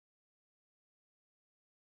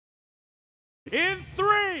in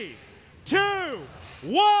 3, 2,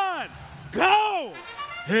 1, go!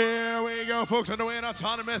 Here we go, folks, underway in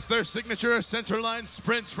Autonomous. Their signature center line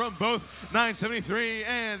sprints from both 973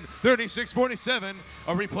 and 3647.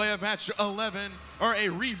 A replay of match 11, or a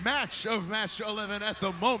rematch of match 11 at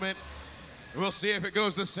the moment. We'll see if it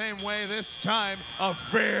goes the same way this time. A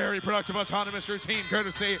very productive Autonomous routine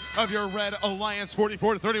courtesy of your Red Alliance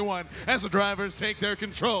 44-31 as the drivers take their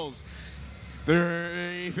controls.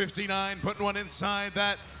 359 putting one inside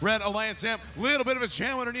that Red Alliance amp. Little bit of a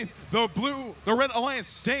jam underneath the Red Alliance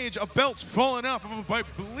stage. A belt's falling up of, I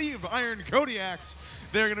believe, Iron Kodiaks.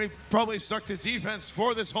 They're going to be probably stuck to defense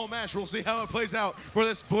for this whole match. We'll see how it plays out for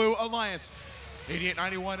this Blue Alliance.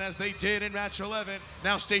 88-91 as they did in match 11.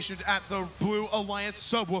 Now stationed at the Blue Alliance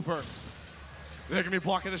subwoofer. They're going to be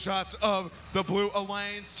blocking the shots of the Blue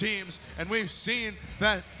Alliance teams. And we've seen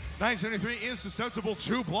that 973 is susceptible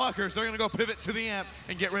to blockers. They're going to go pivot to the amp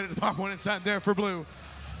and get ready to pop one inside there for Blue.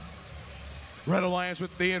 Red Alliance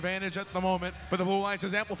with the advantage at the moment, but the Blue Alliance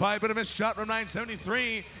is amplified, but a missed shot from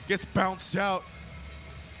 973 gets bounced out.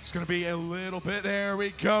 It's going to be a little bit. There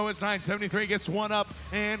we go as 973 gets one up,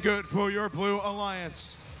 and good for your Blue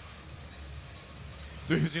Alliance.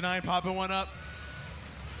 359 popping one up.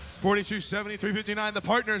 42-70, 359, the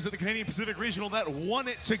partners of the Canadian Pacific Regional that won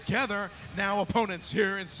it together, now opponents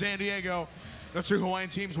here in San Diego. The two Hawaiian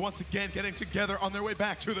teams once again getting together on their way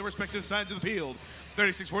back to their respective sides of the field.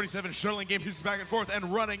 36-47 shuttling game pieces back and forth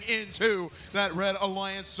and running into that Red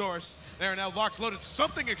Alliance source. They are now locks loaded.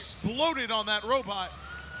 Something exploded on that robot.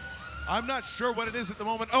 I'm not sure what it is at the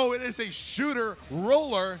moment. Oh, it is a shooter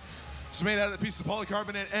roller. It's made out of a piece of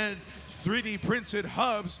polycarbonate and 3D printed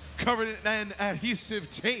hubs covered in adhesive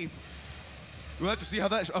tape. We'll have to see how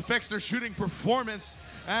that affects their shooting performance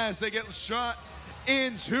as they get shot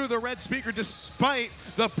into the red speaker despite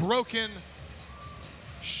the broken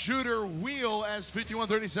shooter wheel as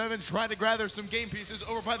 5137 tried to gather some game pieces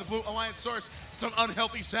over by the Blue Alliance source. Some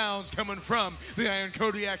unhealthy sounds coming from the Iron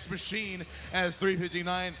Kodiak's machine as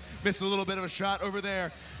 359 missed a little bit of a shot over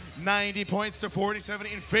there. 90 points to 47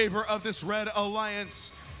 in favor of this Red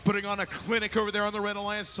Alliance, putting on a clinic over there on the Red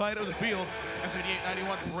Alliance side of the field as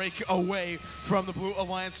 88-91 break away from the Blue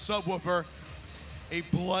Alliance subwoofer. A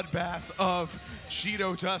bloodbath of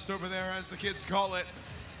Cheeto dust over there, as the kids call it.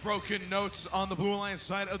 Broken notes on the Blue Alliance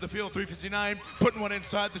side of the field. 359 putting one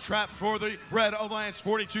inside the trap for the Red Alliance.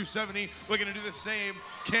 42-70 looking to do the same.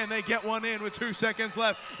 Can they get one in with 2 seconds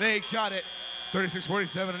left? They got it.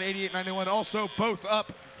 36-47 and 88-91 also both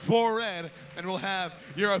up for Red, and we'll have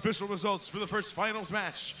your official results for the first finals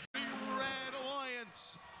match. The Red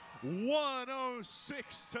Alliance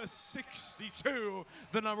 106-62,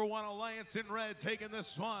 the #1 Alliance in red taking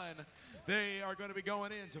this one. They are going to be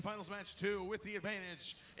going into finals match 2 with the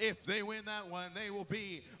advantage. If they win that one, they will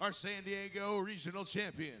be our San Diego regional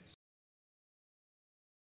champions.